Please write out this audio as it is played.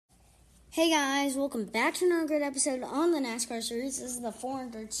Hey guys, welcome back to another great episode on the NASCAR series. This is the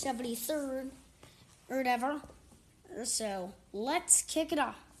 473rd ever. So let's kick it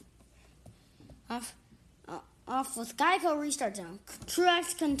off. Off with Geico Restart Zone.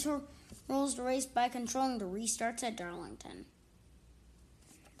 Truex controls the race by controlling the restarts at Darlington.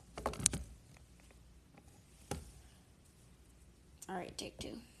 Alright, take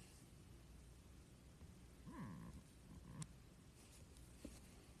two.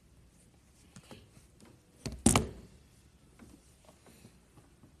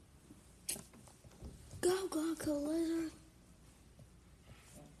 Go, Coca Lizard.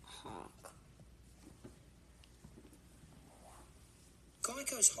 Honk.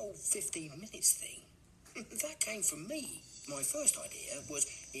 Geico's whole 15 minutes thing, that came from me. My first idea was,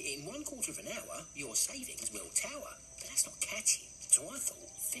 in 1/4 of an hour, your savings will tower. But that's not catchy. So I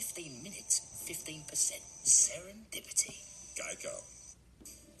thought, 15 minutes, 15%. Serendipity. Geico.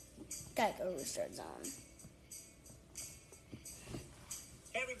 Geico Restart Zone.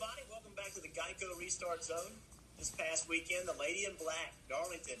 Hey everybody, welcome back to the Geico Restart Zone. This past weekend, the Lady in Black,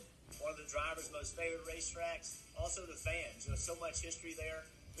 Darlington, one of the drivers' most favorite racetracks. Also the fans, there's so much history there.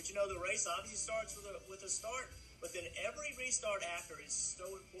 But you know, the race obviously starts with a start, but then every restart after is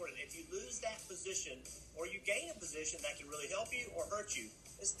so important. If you lose that position or you gain a position, that can really help you or hurt you.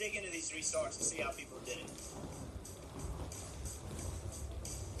 Let's dig into these restarts and see how people did it.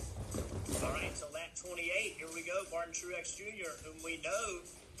 All right, so lap 28, here we go. Martin Truex Jr., whom we know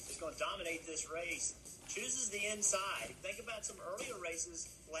is going to dominate this race, chooses the inside. Think about some earlier races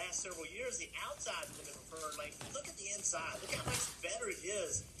last several years. The outside has been the preferred lane. Look at the inside. Look how much better it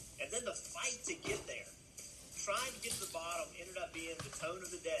is. And then the fight to get there. Trying to get to the bottom ended up being the tone of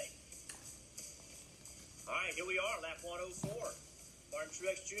the day. All right, here we are, lap 104. Martin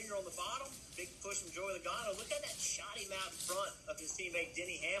Truex Jr. on the bottom. Big push from Joey Logano. Look at that shot him out in front of his teammate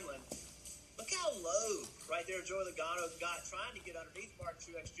Denny Hamlin. Look how low right there Joey Logano got trying to get underneath Martin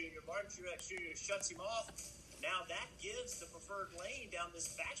Truex Jr. Martin Truex Jr. shuts him off. Now that gives the preferred lane down this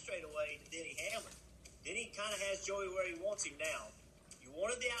back straightaway to Denny Hamlin. Denny kind of has Joey where he wants him now. You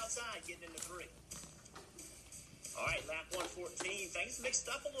wanted the outside getting into 3. All right, lap 114. Things mixed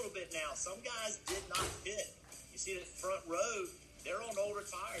up a little bit now. Some guys did not pit. You see that front row, they're on older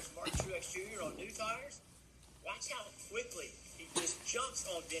tires. Martin Truex Jr. on new tires. Watch how quickly he just jumps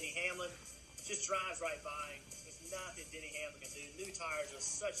on Denny Hamlin. Just drives right by him. There's nothing Denny Hamlin can do. New tires are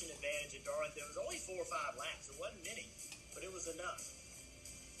such an advantage at Darlington. It was only 4 or 5 laps. It wasn't many, but it was enough.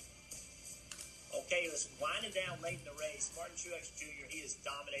 Okay, let's winding down late in the race. Martin Truex Jr., he has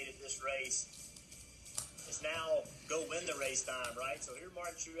dominated this race. It's now go win the race time, right? So here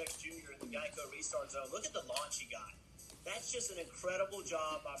Martin Truex Jr. in the Geico Restart Zone. Look at the launch he got. That's just an incredible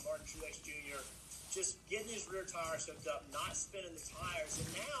job by Martin Truex Jr. Just getting his rear tires hooked up, not spinning the tires,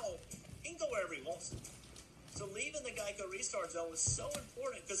 and now he can go wherever he wants to. So leaving the Geico Restart Zone was so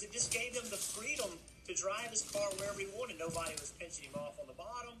important because it just gave him the freedom to drive his car wherever he wanted. Nobody was pinching him off on the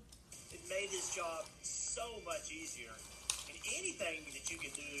bottom. It made his job so much easier. And anything that you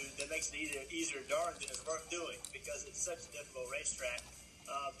can do that makes it easier to Darlington is worth doing because it's such a difficult racetrack.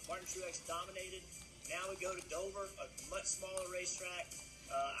 Martin Truex dominated. Now we go to Dover, a much smaller racetrack.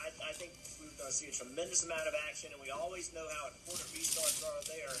 I think we're going to see a tremendous amount of action, and we always know how important restarts are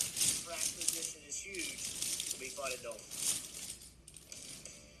there. Track position is huge. It'll be fun at Dover.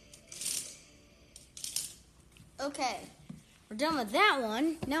 Okay, we're done with that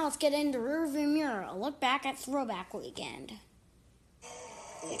one. Now let's get into rearview mirror. A look back at Throwback Weekend.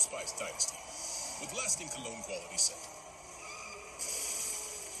 Old Spice Dynasty, with lasting cologne quality scent.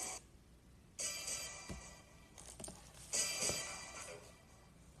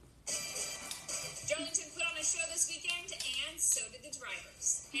 Darlington put on a show this weekend, and so did the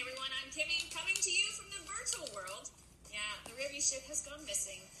drivers. Hey everyone, I'm Kimmy, coming to you from the virtual world. Yeah, the rearview ship has gone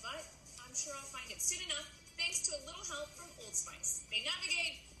missing, but I'm sure I'll find it soon enough, thanks to a little help from Old Spice. They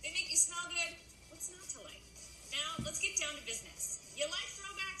navigate, they make you smell good. What's not to like? Now, let's get down to business. You like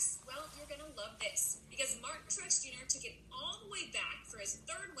throwbacks? Well, you're gonna love this, because Martin Truex Jr. took it all the way back for his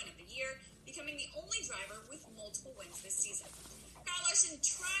 3rd win of the year, becoming the only driver with multiple wins this season. Kyle Larson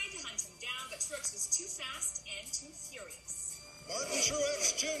tried to hunt him down, but Truex was too fast and too furious. Martin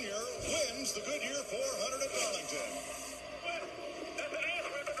Truex Jr. wins the Goodyear 400 at Darlington. That's an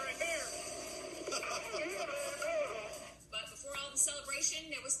answer right there. But before all the celebration,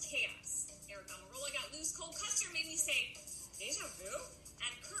 there was chaos. Eric Almirola got loose. Cole Custer made me say, deja vu?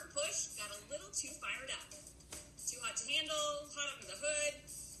 And Kurt Busch got a little too fired up. Too hot to handle, hot under the hood.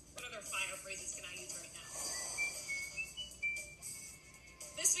 What other fire phrases can I use right now?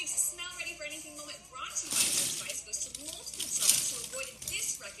 This week's Smell Ready for Anything moment brought to you by Old Spice goes to multiple trucks who avoided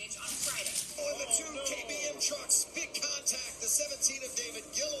this wreckage on Friday.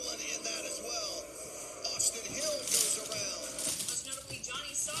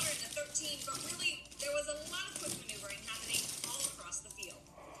 routine, but really, there was a lot of quick maneuvering happening all across the field.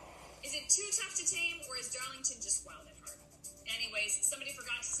 Is it too tough to tame, or is Darlington just wild at heart? Anyways, somebody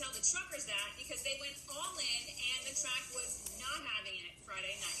forgot to tell the truckers that because they went all in and the track was not having it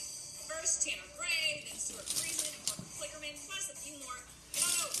Friday night. First, Tanner Gray, then Stuart Friesen and Parker Klickerman, plus a few more. I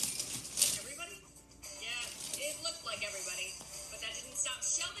don't know, everybody? Yeah, it looked like everybody, but that didn't stop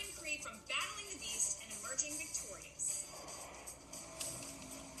Sheldon Creed from battling the beast and emerging victorious.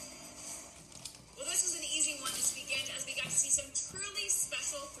 Well, this was an easy one this weekend as we got to see some truly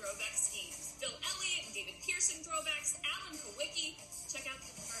special throwback schemes. Bill Elliott and David Pearson throwbacks, Alan Kowicki. Check out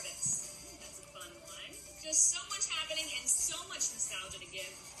the Harvest. That's a fun one. Just so much happening and so much nostalgia to give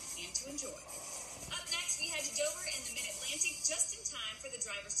and to enjoy. Up next, we head to Dover in the Mid-Atlantic just in time for the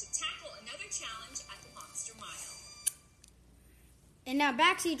drivers to tackle another challenge at the Monster Mile. And now,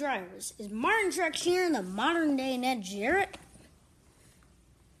 Backseat drivers. Is Martin Truex Jr. the modern-day Ned Jarrett?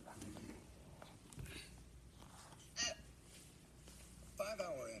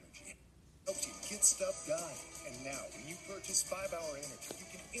 5-Hour Energy helps you get stuff done. And now, when you purchase 5-Hour Energy, you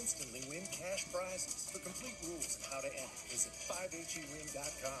can instantly win cash prizes. For complete rules and how to enter, visit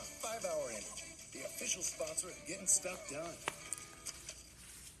 5hewin.com. 5-Hour Energy, the official sponsor of getting stuff done.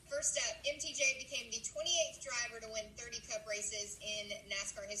 First up, MTJ became the 28th driver to win 30 Cup races in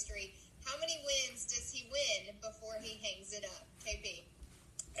NASCAR history. How many wins does he win before he hangs it up? KP.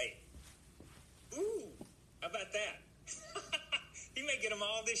 Hey. Ooh, how about that? He may get them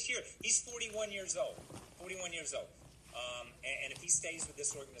all this year. He's 41 years old. 41 years old. And if he stays with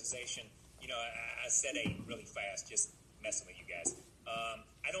this organization, you know, I said 8 really fast, just messing with you guys.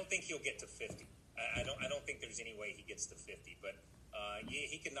 I don't think he'll get to 50. I don't think there's any way he gets to 50, but yeah,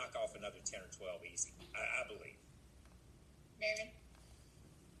 he could knock off another 10 or 12 easy. I believe. Marion?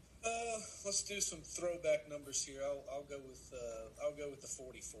 Let's do some throwback numbers here. I'll go with the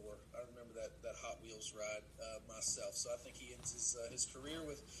 44. I remember that Hot Wheels ride myself, so I think he ends his career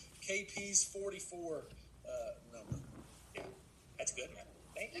with KP's 44 number. Yeah, that's good, man.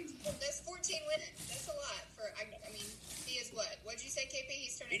 Thank you. That's 14 winning. That's a lot for. I mean, he is what? What'd you say, KP?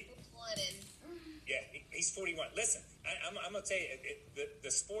 He's turning 41 and. Yeah, he's 41. Listen, I'm gonna tell you,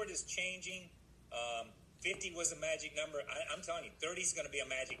 the sport is changing. 50 was a magic number. I'm telling you, 30 is going to be a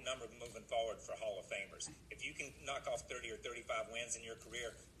magic number moving forward for Hall of Famers. If you can knock off 30 or 35 wins in your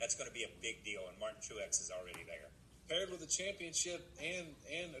career, that's going to be a big deal, and Martin Truex is already there. Paired with a championship and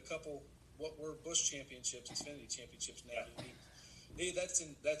a couple what were Busch championships, Xfinity championships now. Yeah. That's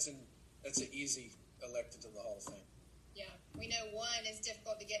an easy elected to the Hall of Fame. Yeah, we know 1 is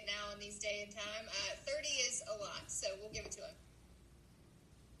difficult to get now in these day and time. 30 is a lot, so we'll give it to him.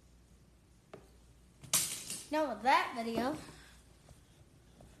 Now with that video.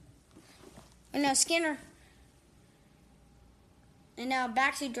 And now Skinner. And now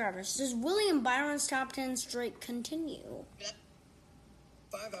Backseat drivers. Does William Byrons' top 10 streak continue?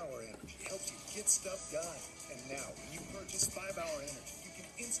 5-Hour Energy helps you get stuff done. And now, when you purchase 5-Hour Energy, you can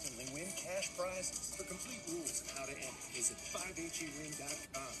instantly win cash prizes. For complete rules and how to enter, visit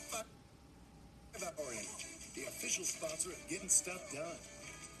 5hewin.com. 5-Hour Energy, the official sponsor of getting stuff done.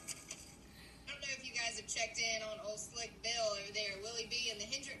 I don't know if you guys have checked in on old Slick Bill over there, Willie B in the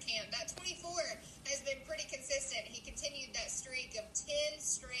Hendrick camp. That 24 has been pretty consistent. He continued that streak of 10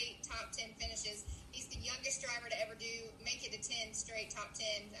 straight top 10 finishes. He's the youngest driver to ever make it to 10 straight top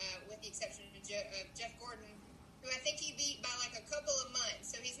 10, with the exception of Jeff Gordon, who I think he beat by like a couple of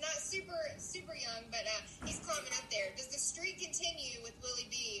months. So he's not super young, but he's climbing up there. Does the streak continue with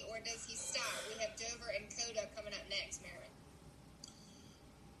Willie B, or does he stop? We have Dover and Coda coming up next, Marin.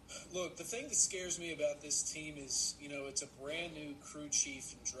 Look, the thing that scares me about this team is, you know, it's a brand new crew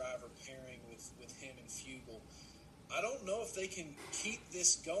chief and driver pairing with him and Fugel. I don't know if they can keep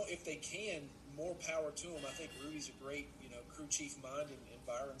this going. If they can, more power to them. I think Rudy's a great, crew chief mind, and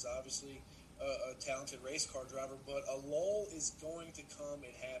Byron's obviously a talented race car driver. But a lull is going to come.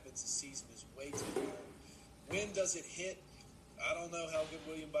 It happens. The season is way too long. When does it hit? I don't know how good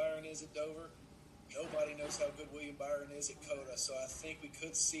William Byron is at Dover. Nobody knows how good William Byron is at Coda. So I think we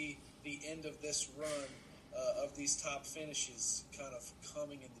could see the end of this run of these top finishes kind of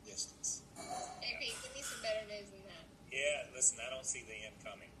coming in the distance. Hey, Pete, give me some better news than that. Yeah, listen, I don't see the end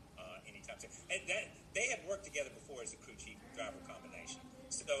coming anytime soon. And they had worked together before as a crew chief driver combination.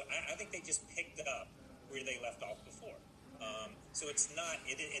 So I think they just picked up where they left off before. So it's not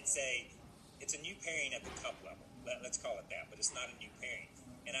it's a new pairing at the Cup level. Let's call it that, but it's not a new pairing.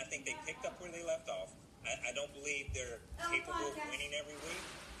 And I think they picked up where they left off. I don't believe they're capable of winning every week,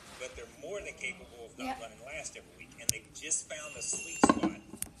 but they're more than capable of not running last every week. And they've just found the sweet spot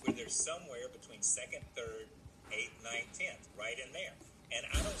where they're somewhere between 2nd, 3rd, 8th, 9th, 10th, right in there. And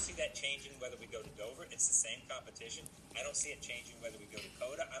I don't see that changing whether we go to Dover. It's the same competition. I don't see it changing whether we go to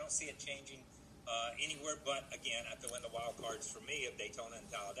Coda. I don't see it changing anywhere but, again, I throw in the wild cards for me of Daytona and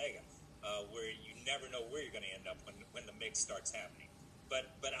Talladega, where you never know where you're going to end up when the mix starts happening. But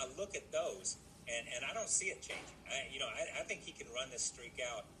I look at those, and I don't see it changing. I think he can run this streak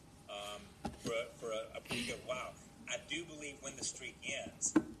out for a pretty good while. I do believe when the streak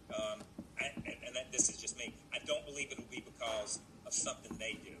ends, this is just me, I don't believe it'll be because of something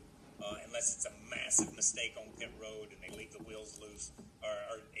they do, unless it's a massive mistake on pit road and they leave the wheels loose, or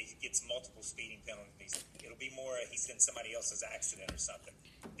he gets multiple speeding penalties. It'll be more he's in somebody else's accident or something.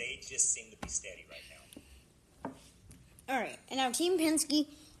 They just seem to be steady right now. All right, and now Team Penske,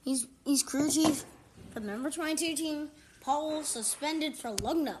 he's crew chief for the number 22 team. Paul suspended for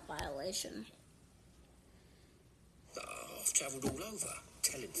lug nut violation. I've travelled all over,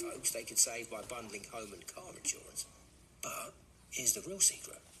 telling folks they could save by bundling home and car insurance. But here's the real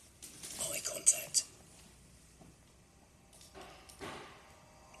secret. Eye contact.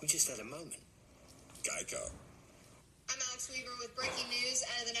 We just had a moment. Geico. I'm Alex Weaver with breaking news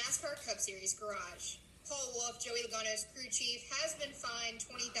out of the NASCAR Cup Series garage. Paul Wolf, Joey Logano's crew chief, has been fined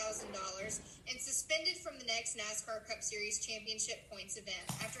 $20,000 and suspended from the next NASCAR Cup Series Championship points event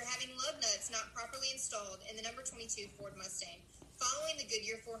after having lug nuts not properly installed in the number 22 Ford Mustang following the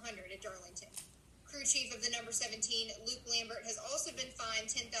Goodyear 400 at Darlington. Crew chief of the number 17, Luke Lambert, has also been fined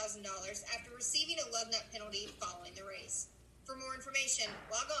 $10,000 after receiving a lug nut penalty following the race. For more information,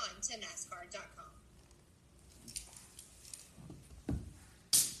 log on to NASCAR.com.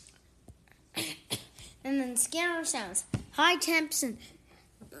 And then scanner sounds high temps and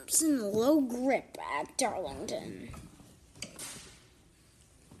low grip at Darlington.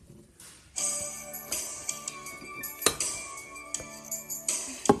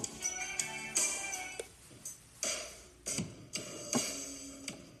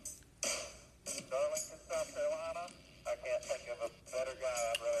 Darlington, South Carolina. I can't think of a better guy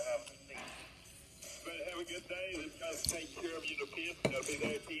I'd rather have in the seat. But have a good day. This guy's taking care of you to pit. They'll be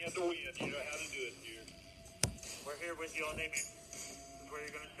there at the end to win. You know how to do it here. We're here with you all day, man. This is where you're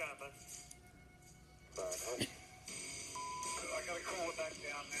going to shine, bud. Fine, I got to cool it back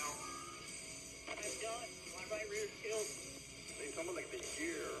down now. Hey, John, my right rear's killed. See, some of the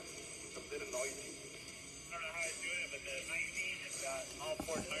gear is a bit noisy. I don't know how he's doing it, but the 19 has got all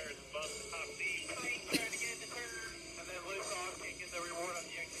four tires above the top seat. He's trying to get in the turn, and then Luke's off, can't get the reward on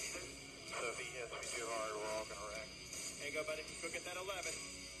the exit either. So if he hits me too hard, we're all going to wreck. There you go, buddy. Go get that 11.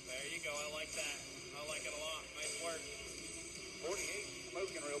 There you go. I like that. I like it a lot. Nice work. 48,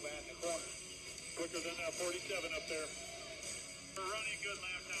 smoking real bad in the corner. Quicker than that 47 up there. We're running good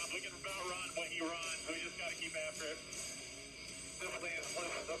lap time. We can about run what he runs, so we just got to keep after it. This thing is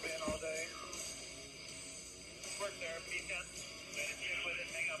lifted up in all day. Work there, P10. With it,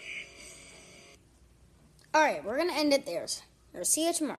 hang up. All right, we're going to end it there. So see you tomorrow.